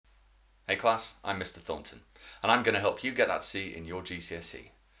Hey class, I'm Mr Thornton, and I'm going to help you get that C in your GCSE.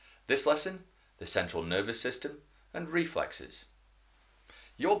 This lesson, the central nervous system and reflexes.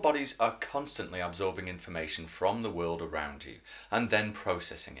 Your bodies are constantly absorbing information from the world around you and then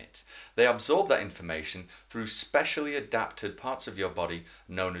processing it. They absorb that information through specially adapted parts of your body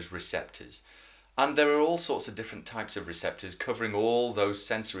known as receptors. And there are all sorts of different types of receptors covering all those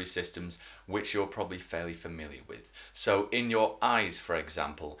sensory systems which you're probably fairly familiar with. So in your eyes, for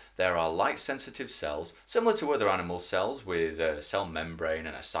example, there are light sensitive cells, similar to other animal cells with a cell membrane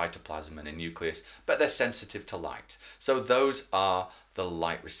and a cytoplasm and a nucleus, but they're sensitive to light. So those are the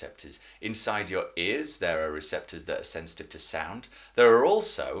light receptors. Inside your ears, there are receptors that are sensitive to sound. There are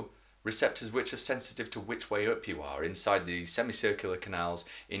also receptors which are sensitive to which way up you are inside the semicircular canals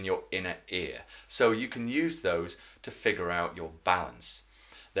in your inner ear. So you can use those to figure out your balance.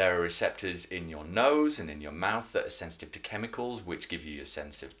 There are receptors in your nose and in your mouth that are sensitive to chemicals which give you your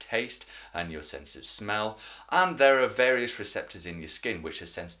sense of taste and your sense of smell. And there are various receptors in your skin which are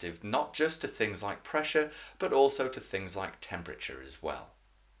sensitive not just to things like pressure but also to things like temperature as well.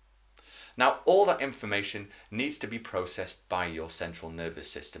 Now, all that information needs to be processed by your central nervous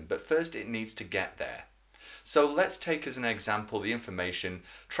system, but first it needs to get there. So let's take as an example the information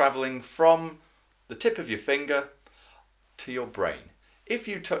travelling from the tip of your finger to your brain. If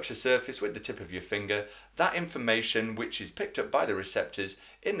you touch a surface with the tip of your finger, that information which is picked up by the receptors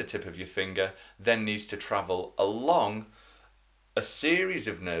in the tip of your finger then needs to travel along a series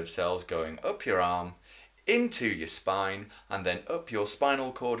of nerve cells going up your arm, into your spine, and then up your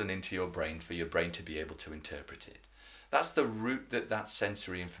spinal cord and into your brain for your brain to be able to interpret it. That's the route that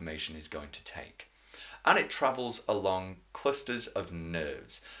sensory information is going to take. And it travels along clusters of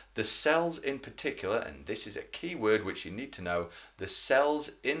nerves. The cells in particular, and this is a key word which you need to know, the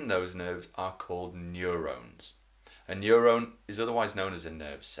cells in those nerves are called neurons. A neuron is otherwise known as a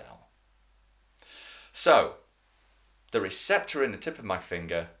nerve cell. So, the receptor in the tip of my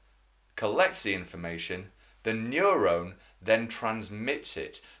finger collects the information, the neuron then transmits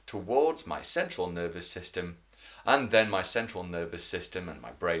it towards my central nervous system, and then my central nervous system and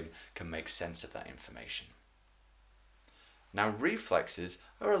my brain can make sense of that information. Now, reflexes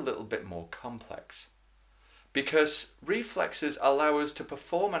are a little bit more complex because reflexes allow us to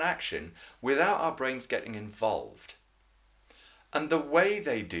perform an action without our brains getting involved. And the way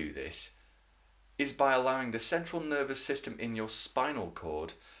they do this is by allowing the central nervous system in your spinal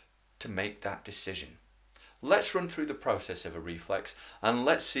cord to make that decision. Let's run through the process of a reflex and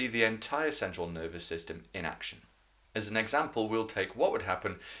let's see the entire central nervous system in action. As an example, we'll take what would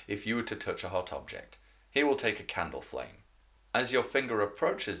happen if you were to touch a hot object. Here we'll take a candle flame. As your finger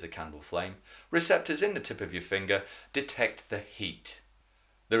approaches the candle flame, receptors in the tip of your finger detect the heat.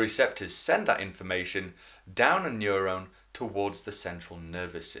 The receptors send that information down a neuron towards the central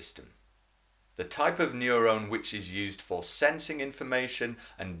nervous system. The type of neuron which is used for sensing information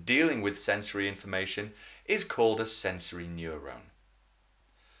and dealing with sensory information is called a sensory neuron.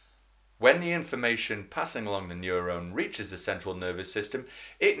 When the information passing along the neuron reaches the central nervous system,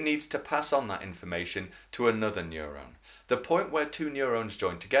 it needs to pass on that information to another neuron. The point where two neurons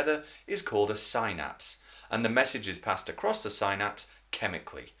join together is called a synapse, and the message is passed across the synapse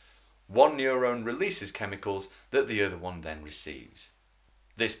chemically. One neuron releases chemicals that the other one then receives.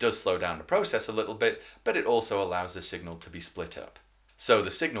 This does slow down the process a little bit, but it also allows the signal to be split up. So the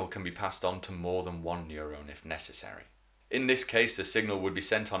signal can be passed on to more than one neuron if necessary. In this case, the signal would be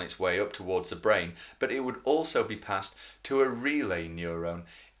sent on its way up towards the brain, but it would also be passed to a relay neuron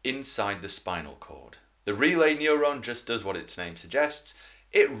inside the spinal cord. The relay neuron just does what its name suggests.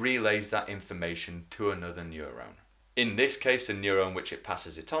 It relays that information to another neuron. In this case, the neuron which it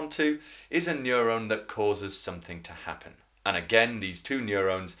passes it on to is a neuron that causes something to happen. And again, these two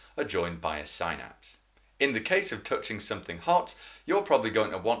neurons are joined by a synapse. In the case of touching something hot, you're probably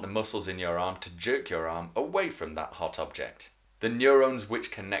going to want the muscles in your arm to jerk your arm away from that hot object. The neurons which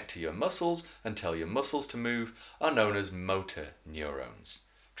connect to your muscles and tell your muscles to move are known as motor neurons.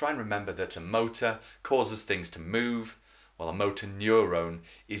 Try and remember that a motor causes things to move, while a motor neuron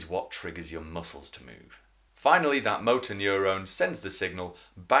is what triggers your muscles to move. Finally, that motor neuron sends the signal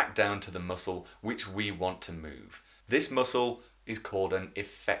back down to the muscle which we want to move. This muscle is called an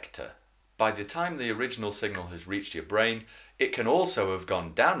effector. By the time the original signal has reached your brain, it can also have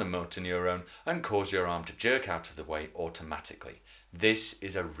gone down the motor neuron and caused your arm to jerk out of the way automatically. This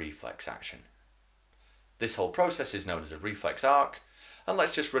is a reflex action. This whole process is known as a reflex arc, and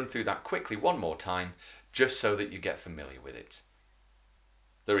let's just run through that quickly one more time, just so that you get familiar with it.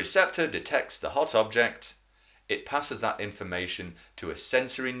 The receptor detects the hot object. It passes that information to a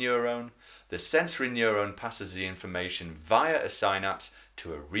sensory neuron. The sensory neuron passes the information via a synapse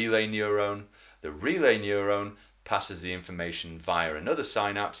to a relay neuron. The relay neuron passes the information via another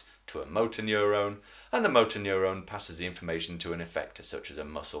synapse to a motor neuron, and the motor neuron passes the information to an effector such as a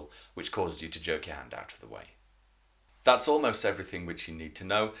muscle, which causes you to jerk your hand out of the way. That's almost everything which you need to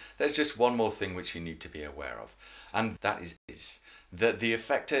know. There's just one more thing which you need to be aware of, and that is that the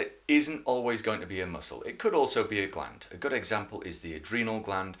effector isn't always going to be a muscle. It could also be a gland. A good example is the adrenal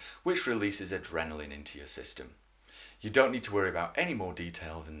gland, which releases adrenaline into your system. You don't need to worry about any more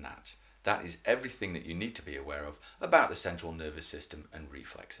detail than that. That is everything that you need to be aware of about the central nervous system and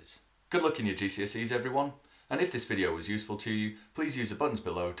reflexes. Good luck in your GCSEs, everyone. And if this video was useful to you, please use the buttons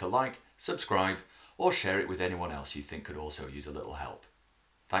below to like, subscribe, or share it with anyone else you think could also use a little help.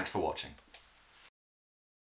 Thanks for watching.